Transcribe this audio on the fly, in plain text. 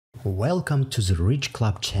Welcome to the Rich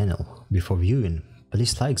Club channel. Before viewing,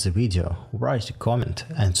 please like the video, write a comment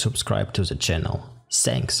and subscribe to the channel.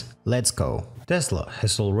 Thanks, let's go! Tesla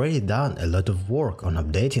has already done a lot of work on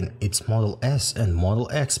updating its Model S and Model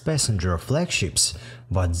X passenger flagships,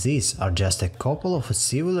 but these are just a couple of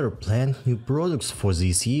similar planned new products for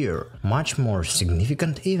this year. Much more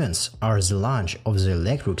significant events are the launch of the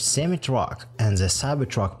electric semi-truck and the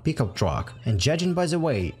Cybertruck pickup truck, and judging by the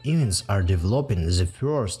way events are developing, the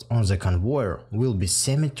first on the convoy will be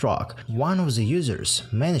semi-truck. One of the users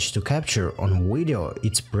managed to capture on video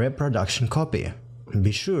its pre-production copy.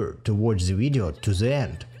 Be sure to watch the video to the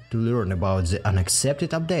end to learn about the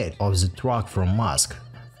unaccepted update of the truck from Musk.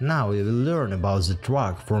 Now we will learn about the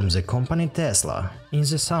truck from the company Tesla. In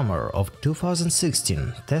the summer of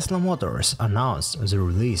 2016, Tesla Motors announced the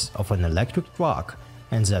release of an electric truck,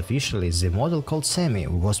 and officially the model called Semi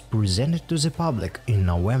was presented to the public in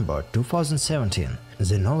November 2017.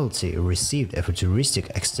 The novelty received a futuristic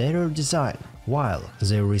exterior design, while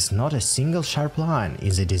there is not a single sharp line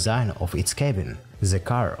in the design of its cabin. The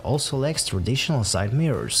car also lacks traditional side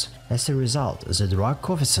mirrors. As a result, the drag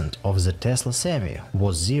coefficient of the Tesla Semi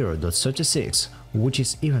was 0.36, which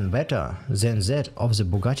is even better than that of the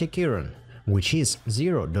Bugatti Chiron, which is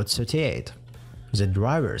 0.38. The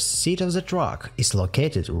driver's seat of the truck is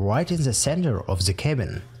located right in the center of the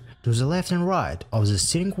cabin. To the left and right of the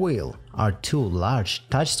steering wheel are two large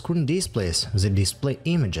touchscreen displays that display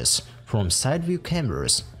images from side view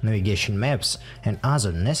cameras, navigation maps and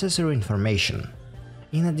other necessary information.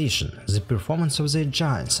 In addition, the performance of the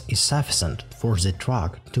engines is sufficient for the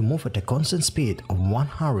truck to move at a constant speed of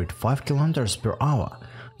 105 km per hour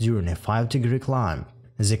during a 5-degree climb.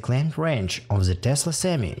 The claimed range of the Tesla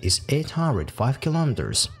Semi is 805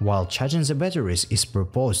 km, while charging the batteries is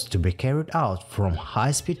proposed to be carried out from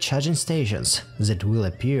high-speed charging stations that will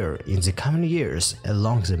appear in the coming years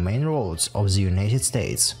along the main roads of the United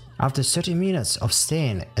States. After 30 minutes of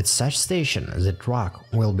staying at such station, the truck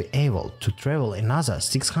will be able to travel another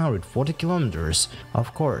 640 km.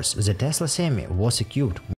 Of course, the Tesla Semi was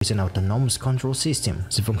equipped with an autonomous control system,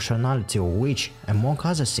 the functionality of which, among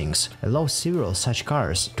other things, allows several such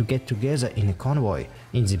cars to get together in a convoy,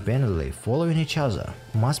 independently following each other.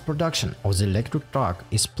 Mass production of the electric truck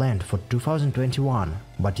is planned for 2021,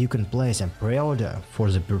 but you can place a pre-order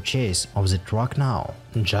for the purchase of the truck now.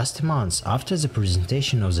 Just a month after the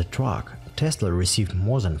presentation of the truck, Tesla received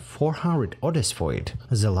more than 400 orders for it.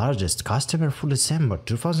 The largest customer for December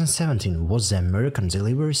 2017 was the American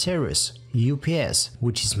delivery service, UPS,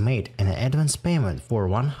 which has made an advance payment for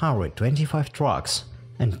 125 trucks,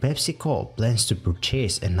 and PepsiCo plans to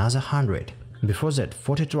purchase another 100. Before that,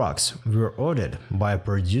 40 trucks were ordered by a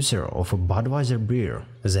producer of a Budweiser beer.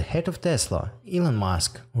 The head of Tesla, Elon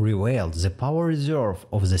Musk, revealed the power reserve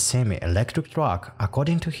of the semi-electric truck.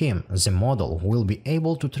 According to him, the model will be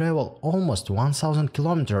able to travel almost 1000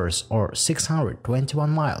 kilometers or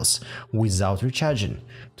 621 miles without recharging.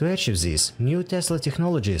 To achieve this, new Tesla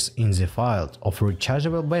technologies in the field of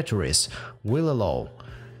rechargeable batteries will allow,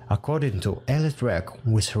 according to Electrek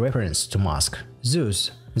with reference to Musk.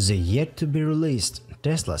 Thus, the yet-to-be-released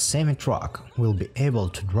Tesla semi-truck will be able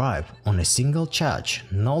to drive on a single charge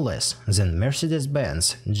no less than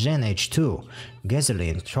Mercedes-Benz Gen H2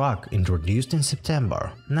 gasoline truck introduced in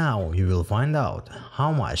September. Now you will find out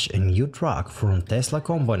how much a new truck from Tesla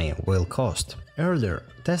company will cost. Earlier,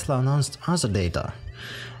 Tesla announced other data.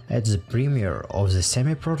 At the premiere of the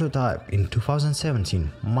semi-prototype in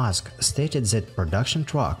 2017, Musk stated that production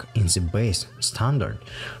truck in the base standard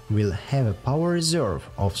will have a power reserve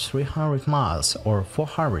of 300 miles or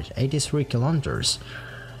 483 kilometers,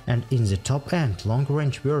 and in the top-end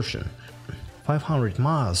long-range version, 500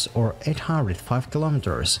 miles or 805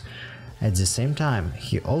 kilometers. At the same time,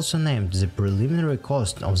 he also named the preliminary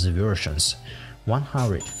cost of the versions,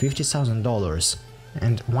 $150,000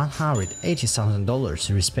 and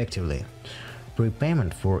 $180,000 respectively.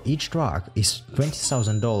 Prepayment for each truck is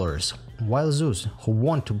 $20,000, while those who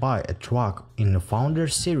want to buy a truck in the Founder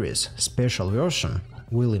Series special version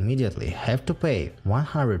will immediately have to pay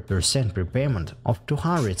 100% prepayment of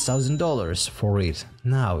 $200,000 for it.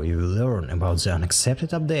 Now you will learn about the unaccepted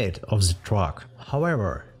update of the truck.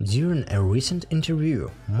 However, during a recent interview,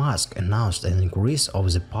 Musk announced an increase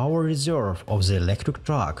of the power reserve of the electric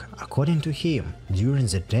truck. According to him, during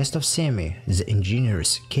the test of Semi, the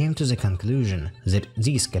engineers came to the conclusion that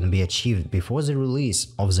this can be achieved before the release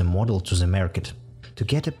of the model to the market. To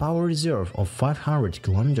get a power reserve of 500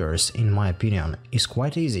 kilometers, in my opinion, is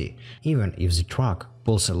quite easy, even if the truck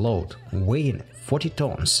pulls a load weighing 40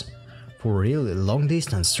 tons. For really long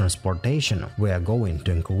distance transportation, we are going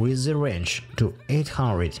to increase the range to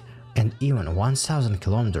 800 and even 1000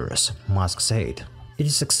 kilometers, Musk said. It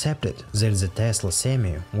is accepted that the Tesla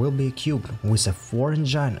Semi will be equipped with a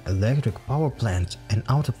 4-engine electric power plant and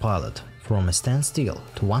autopilot. From a standstill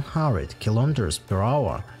to 100 km per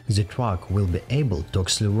hour, the truck will be able to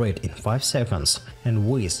accelerate in 5 seconds and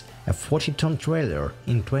with a 40-ton trailer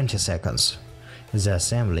in 20 seconds. The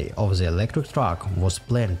assembly of the electric truck was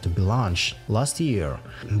planned to be launched last year,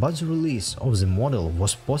 but the release of the model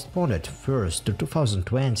was postponed first to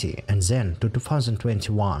 2020 and then to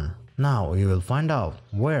 2021. Now you will find out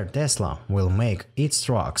where Tesla will make its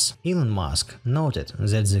trucks. Elon Musk noted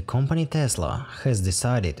that the company Tesla has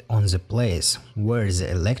decided on the place where the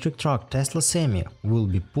electric truck Tesla Semi will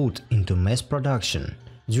be put into mass production.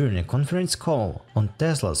 During a conference call on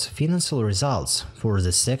Tesla's financial results for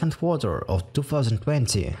the second quarter of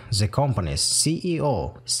 2020, the company's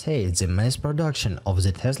CEO said the mass production of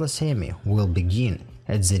the Tesla Semi will begin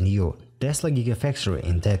at the new Tesla Gigafactory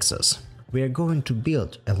in Texas. We are going to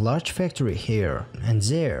build a large factory here, and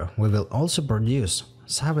there we will also produce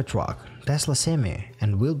Cybertruck, Tesla Semi,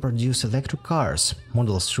 and will produce electric cars,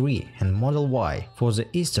 Model 3 and Model Y for the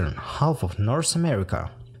eastern half of North America,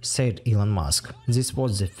 said Elon Musk. This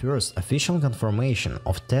was the first official confirmation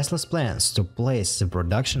of Tesla's plans to place the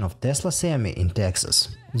production of Tesla Semi in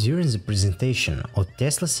Texas. During the presentation of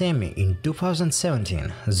Tesla Semi in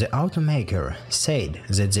 2017, the automaker said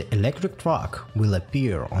that the electric truck will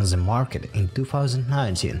appear on the market in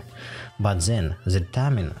 2019, but then the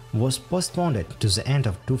timing was postponed to the end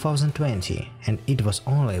of 2020 and it was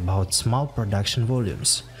only about small production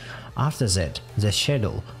volumes. After that, the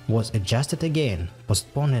schedule was adjusted again,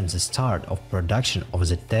 postponing the start of production of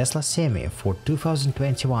the Tesla Semi for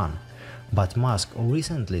 2021. But Musk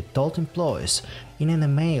recently told employees in an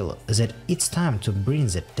email that it's time to bring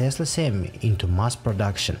the Tesla Semi into mass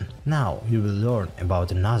production. Now you will learn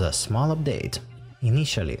about another small update.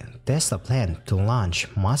 Initially, Tesla planned to launch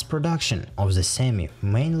mass production of the Semi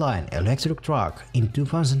mainline electric truck in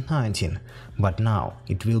 2019, but now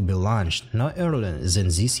it will be launched no earlier than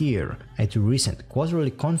this year. At a recent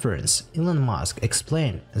quarterly conference, Elon Musk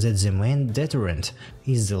explained that the main deterrent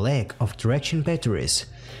is the lack of traction batteries.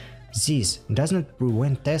 This does not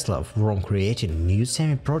prevent Tesla from creating new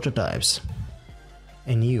semi-prototypes.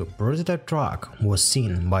 A new prototype truck was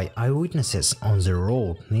seen by eyewitnesses on the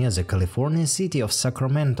road near the California city of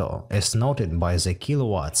Sacramento, as noted by the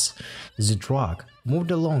Kilowatts. The truck moved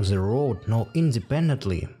along the road not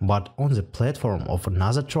independently, but on the platform of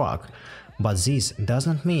another truck. But this does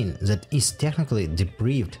not mean that it is technically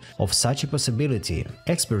deprived of such a possibility.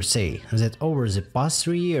 Experts say that over the past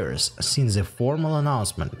 3 years since the formal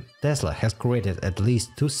announcement, Tesla has created at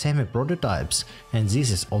least 2 semi-prototypes, and this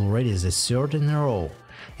is already the 3rd in a row,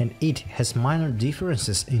 and it has minor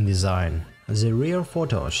differences in design. The rear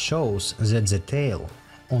photo shows that the tail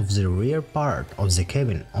of the rear part of the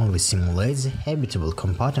cabin only simulates the habitable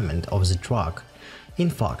compartment of the truck. In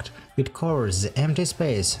fact, it covers the empty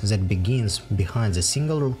space that begins behind the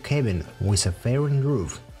single-roof cabin with a fairing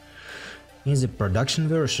roof. In the production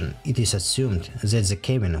version, it is assumed that the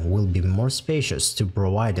cabin will be more spacious to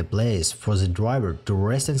provide a place for the driver to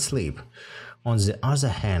rest and sleep. On the other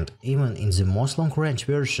hand, even in the most long-range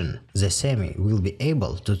version, the Semi will be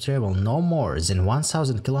able to travel no more than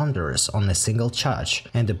 1000 kilometers on a single charge,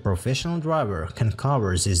 and a professional driver can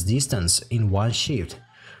cover this distance in one shift.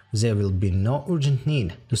 There will be no urgent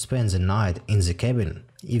need to spend the night in the cabin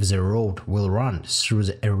if the road will run through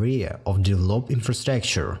the area of developed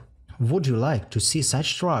infrastructure. Would you like to see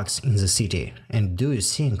such trucks in the city? And do you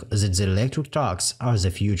think that the electric trucks are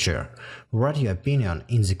the future? Write your opinion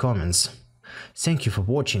in the comments. Thank you for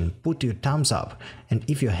watching, put your thumbs up, and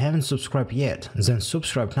if you haven't subscribed yet, then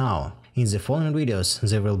subscribe now. In the following videos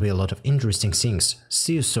there will be a lot of interesting things.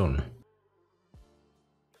 See you soon!